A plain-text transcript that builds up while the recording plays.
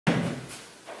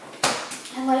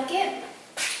I like it.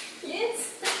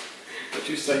 Yes. But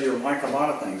you say you like a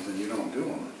lot of things and you don't do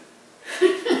them.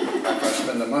 After I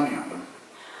spend the money on them.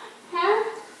 Huh?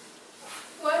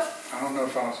 What? I don't know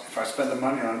if I spend the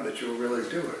money on it that you'll really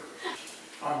do it.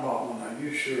 I bought one. Are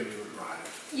you sure you would ride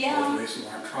it? Yeah. Or at least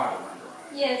learn, try to learn to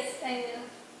ride it. Yes, I will.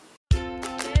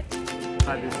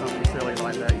 I do something silly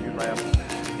like that, you laugh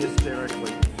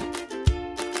hysterically.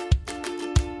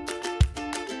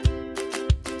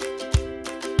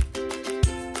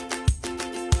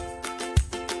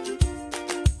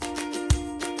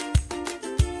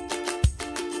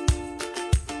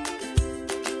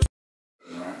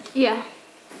 Yeah.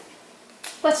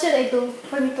 What should I do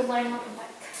for me to learn how to bike?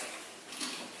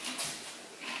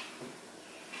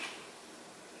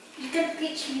 You can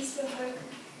teach me, Silver.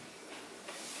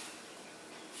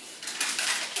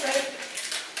 Right?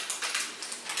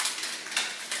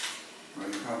 Well,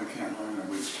 you probably can't learn in a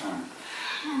week's time.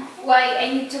 Why?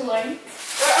 I need to learn.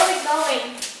 Where are we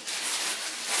going?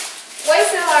 Why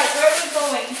so hard? Where are we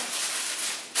going?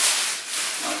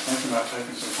 I was thinking about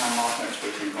taking some time off next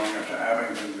week and going up to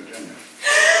Abingdon, Virginia.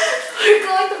 We're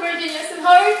going to Virginia,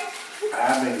 sweetheart.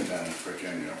 Abingdon,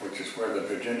 Virginia, which is where the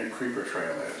Virginia Creeper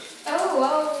Trail is. Oh,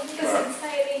 wow. That's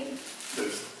exciting.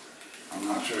 I'm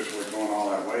not sure it's worth going all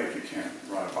that way if you can't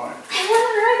ride a bike. I want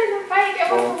to ride in a bike.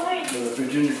 I want to learn. The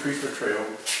Virginia Creeper Trail,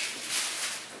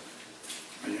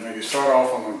 you know, you start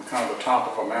off on the, kind of the top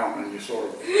of a mountain and you sort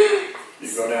of,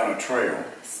 you go down a trail.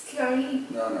 Scary.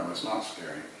 No, it's not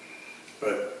scary.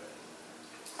 But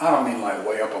I don't mean like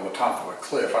way up on the top of a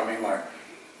cliff. I mean like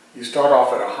you start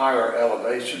off at a higher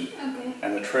elevation, okay,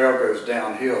 and the trail goes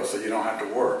downhill, so you don't have to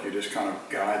work. You just kind of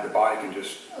guide the bike and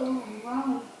just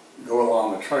go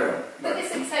along the trail. That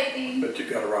is exciting. But you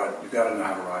got to know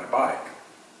how to ride a bike.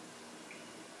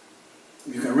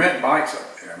 You can rent bikes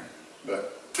up there,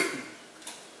 but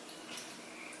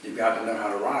you've got to know how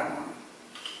to ride one.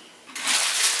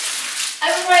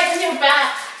 I will ride on your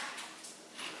back.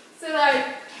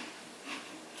 Sweetheart,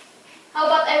 how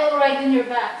about I will ride on your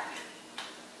back?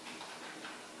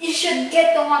 You should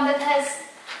get the one that has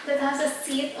a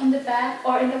seat on the back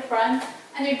or in the front,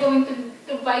 and you're going to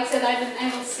bike so that I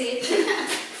will sit.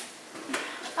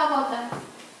 How about that?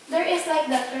 There is like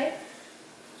that, right?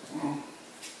 Well,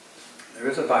 there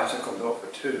is a bicycle built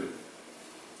for two.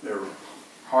 They're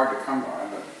hard to come by,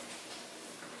 but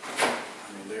I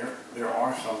mean there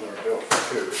are some that are built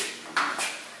for two.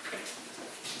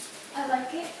 I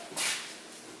like it.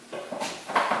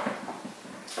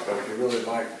 But if you really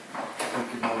think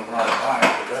you want to ride a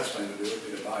bike, the best thing to do would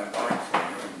be to buy a bike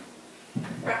somewhere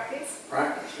and Practice.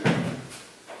 practice it.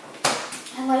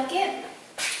 I like it.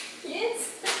 Yes.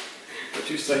 But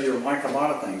you say you like a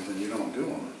lot of things and you don't do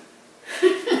them.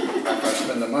 After I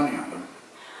spend the money on them.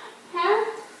 Huh?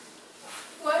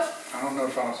 What? I don't know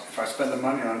if I spend the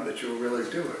money on it that you'll really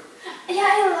do it. Yeah,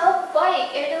 I love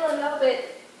bike. I really love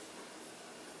it.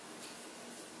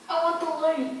 I want to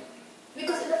learn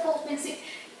because in the Philippines,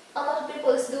 a lot of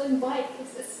people is doing bike.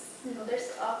 You know, there's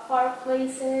far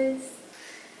places.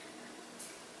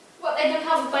 But I don't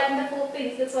have a bike in the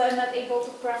Philippines. That's why I'm not able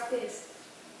to practice.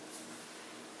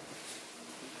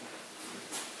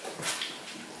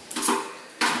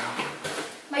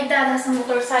 My dad has a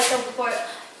motorcycle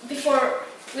before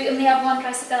we only have one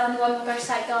tricycle and one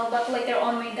motorcycle, but later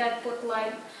on my dad put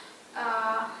like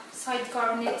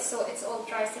sidecar on it, so it's all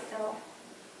tricycle.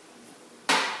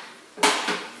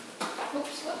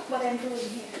 Oops, what I'm doing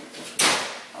here.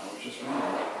 I was just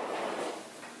wondering.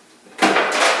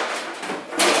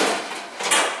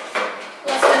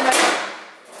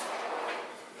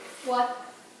 What?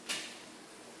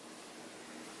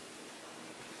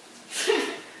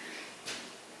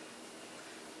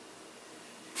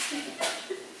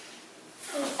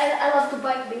 I love to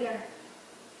bike there.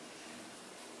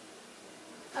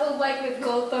 I will bike with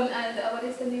Colton and what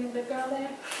is the name of the girl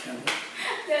there?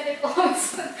 Yeah, they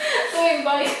always doing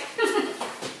bike.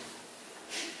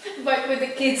 Bike with the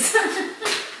kids.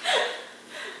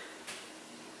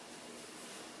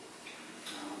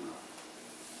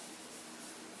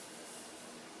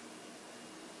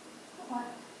 What?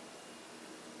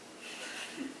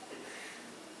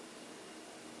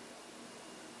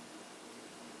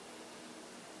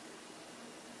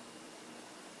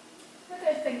 What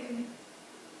are you thinking?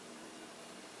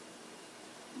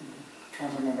 I'm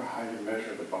trying to remember how you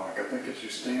measure the bike. I think it's you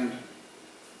stand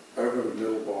over the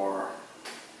middle bar.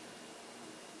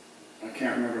 I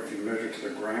can't remember if you measure to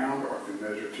the ground or if you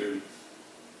measure to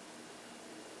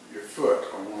your foot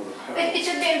on one of the pedals. It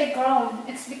should be in the ground.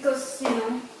 It's because, you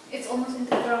know, it's almost in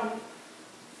the ground.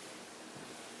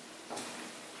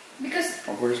 Because...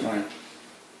 Oh, where's mine?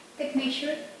 Take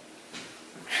measure.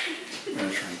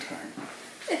 measuring tape.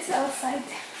 It's outside.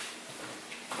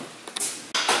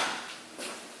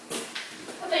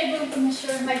 What are you going to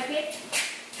measure my feet?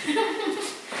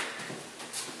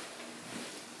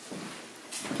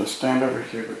 Just stand over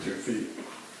here with your feet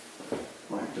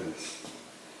like this.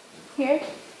 Here?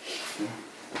 Yeah.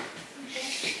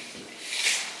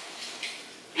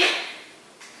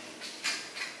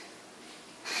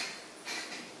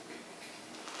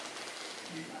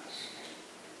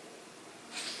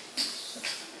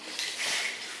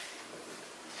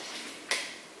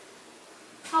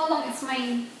 How long is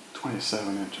mine?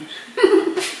 27 inches.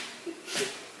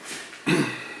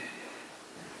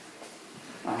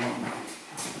 I don't know.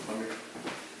 Let me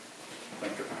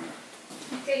think about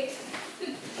it. Okay.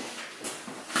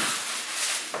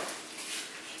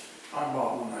 I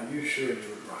bought one. Are you sure you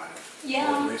would ride it?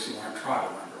 Yeah. Or at least learn, try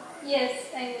to learn to ride it. Yes,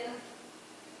 I will.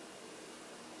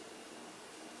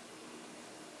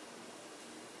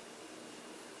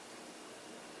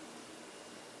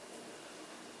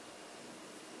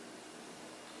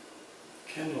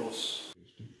 Kindles.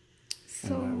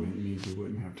 So, and that means you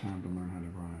wouldn't have time to learn how to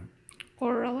ride.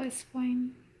 oral is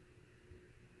fine.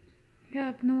 You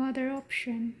have no other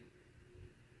option.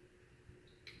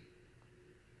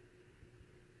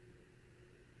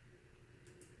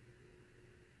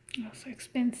 Oh, so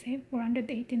expensive,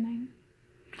 489.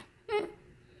 It's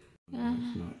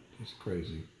not. It's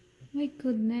crazy. My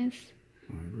goodness.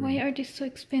 I agree. Why are they so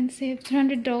expensive?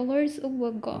 $300? Oh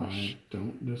my gosh. I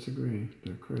don't disagree.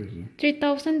 They're crazy.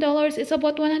 $3,000 is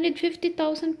about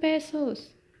 150,000 pesos.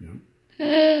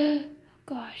 Yep.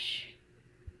 Gosh.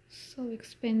 So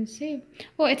expensive.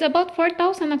 Oh, it's about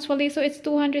 4,000 actually, so it's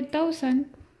 200,000.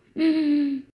 Go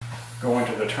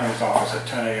into the attorney's office at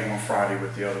 10 a.m. on Friday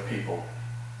with the other people.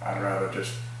 I'd rather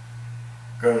just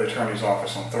go to the attorney's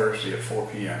office on Thursday at 4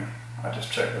 p.m. I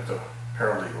just checked with the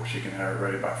paralegal. She can have it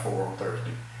ready by 4 on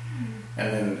Thursday.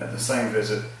 And then at the same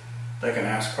visit, they can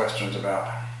ask questions about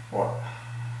how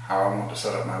I want to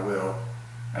set up my will,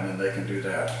 and then they can do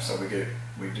that. So we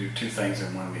do two things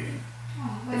in one meeting.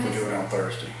 Oh, If we do it on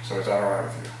Thursday. So is that all right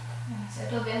with you? so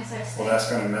it will be on Thursday. Well, that's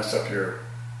going to mess up your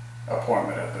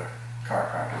appointment at the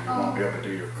chiropractor. You won't be able to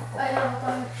do your I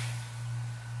have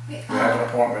You have an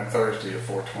appointment Thursday at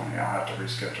 4:20. I'll have to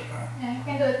reschedule that. Yeah, you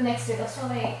can do it next week.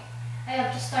 Actually, I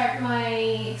have to start my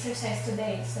exercise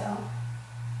today, so.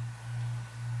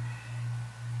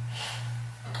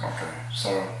 Okay,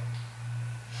 so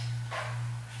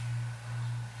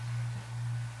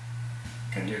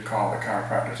can you call the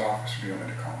chiropractor's office, or do you want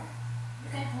me to call him?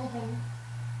 You can hold him.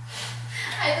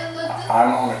 I don't know.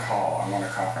 I'm on a call. I'm on a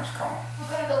conference call. I'm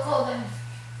gonna go call them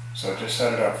So just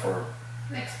set it up for,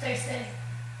 next Thursday.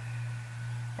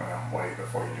 well, wait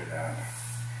before you do that.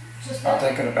 Just I'm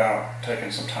thinking about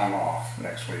taking some time off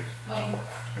next week. Oh,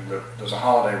 There's a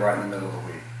holiday right in the middle of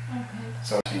the week. okay.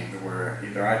 So where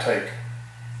either I take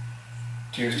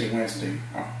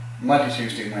Monday,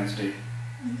 Tuesday, Wednesday,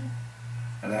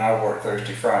 and then I work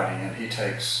Thursday, Friday, and he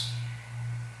takes,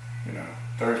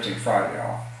 Thursday and Friday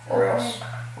off, or else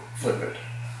flip it.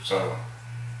 So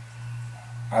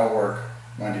I work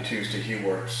Monday, Tuesday, he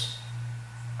works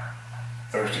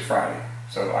Thursday, Friday.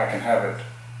 So I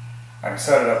can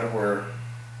set it up to where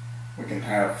we can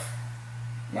have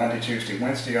Monday, Tuesday,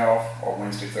 Wednesday off, or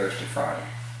Wednesday, Thursday, Friday.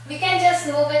 We can just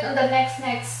move it on the next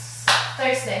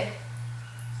Thursday.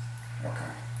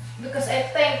 Okay. Because I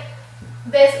think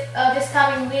this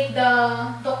coming week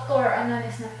the doctor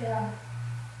is not here.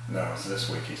 No, it's this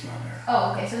week he's not there.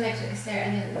 Oh, okay. So next week is there,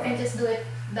 and then we can just do it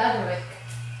the other week.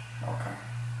 Okay.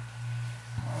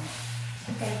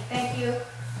 Okay. Thank you.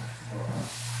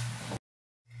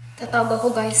 Tatawag ako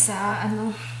guys sa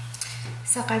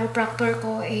chiropractor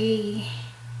ko,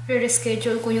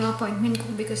 re-reschedule ko yung appointment ko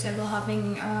because I will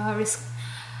having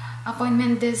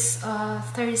appointment this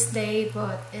Thursday,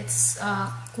 but it's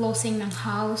closing ng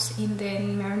house, and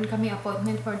then meron kami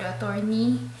appointment for the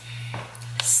attorney,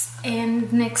 and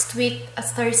next week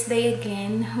Thursday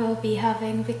again we'll be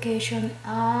having vacation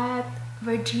at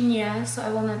Virginia, so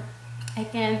I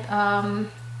can't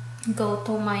go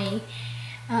to my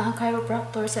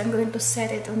chiropractor, so I'm going to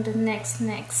set it on the next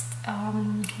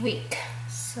week.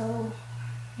 So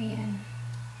ayan,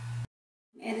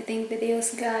 editing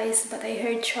videos guys, but I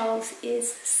heard Charles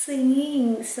is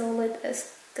singing, so let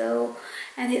us go,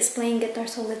 and he's playing guitar,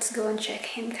 so let's go and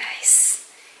check him guys.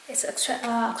 It's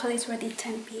actually it's already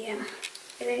 10 p.m.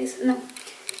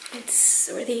 It's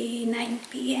already 9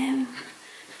 p.m.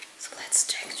 so let's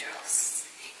check Charles.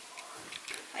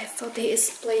 I thought he is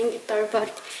playing guitar,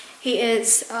 but he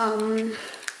is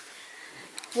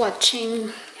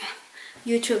watching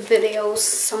YouTube videos.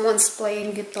 Someone's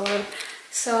playing guitar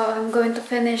So I'm going to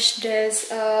finish this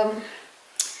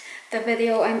the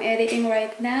video I'm editing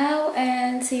right now,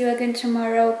 and see you again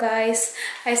tomorrow, guys.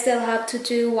 I still have to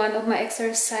do one of my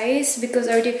exercise because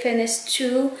I already finished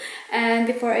 2, and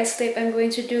before I sleep I'm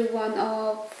going to do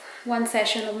one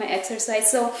session of my exercise.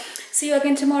 So see you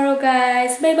again tomorrow,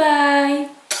 guys. Bye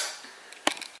bye.